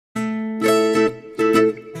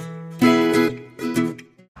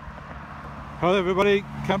Hello everybody,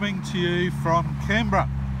 coming to you from Canberra.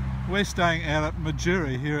 We're staying out at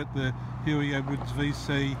Majura here at the Hughie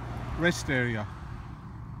VC rest area.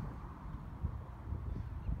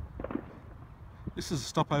 This is a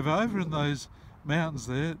stopover over in those mountains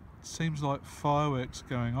there. It seems like fireworks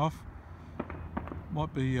going off.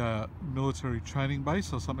 Might be a military training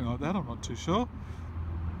base or something like that, I'm not too sure.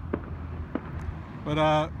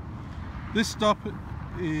 But this stop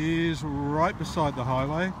is right beside the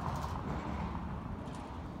highway.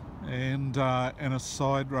 And a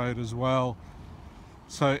side road as well,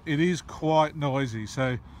 so it is quite noisy,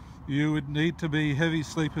 so you would need to be heavy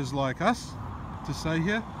sleepers like us to stay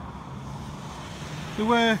here. There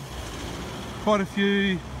were quite a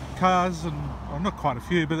few cars, and well, not quite a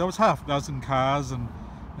few, but there was half a dozen cars and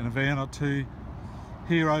a van or two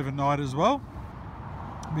here overnight as well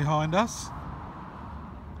behind us.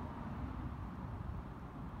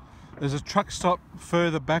 There's a truck stop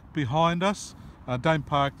further back behind us. Don't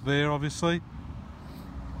park there, obviously.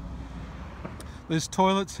 There's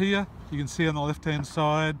toilets here, you can see on the left hand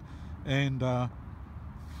side, and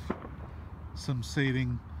some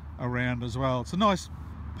seating around as well. It's a nice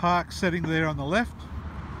park setting there on the left,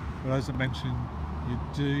 but as I mentioned, you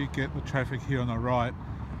do get the traffic here on the right,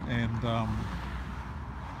 and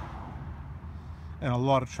a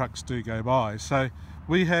lot of trucks do go by. So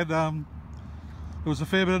we had there was a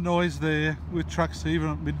fair bit of noise there with trucks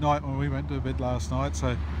even at midnight when we went to bed last night.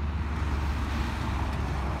 So,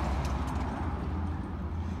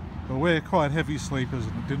 but we're quite heavy sleepers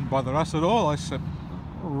and it didn't bother us at all. I slept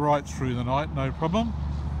right through the night, no problem.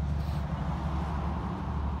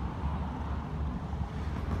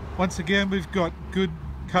 Once again, we've got good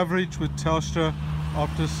coverage with Telstra,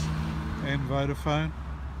 Optus and Vodafone.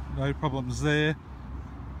 No problems there.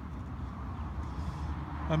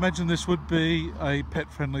 I imagine this would be a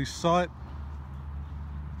pet-friendly site.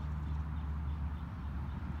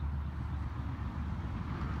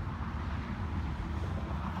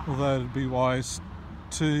 Although it'd be wise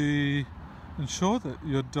to ensure that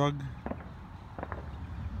your dog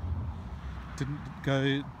didn't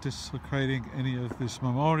go desecrating any of this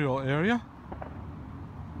memorial area.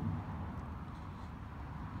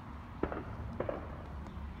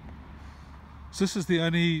 So this is the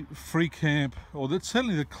only free camp, or that's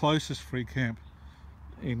certainly the closest free camp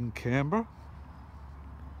in Canberra.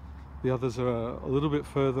 The others are a little bit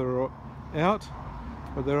further out,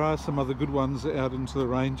 but there are some other good ones out into the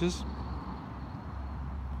ranges.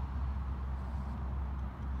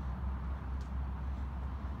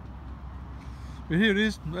 But here it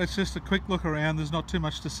is, it's just a quick look around. There's not too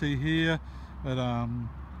much to see here, but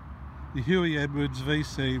the Hughie Edwards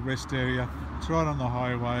VC rest area, it's right on the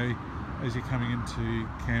highway as you're coming into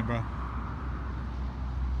Canberra.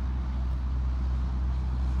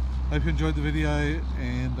 Hope you enjoyed the video,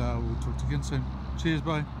 and we'll talk to you again soon. Cheers,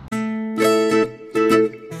 bye.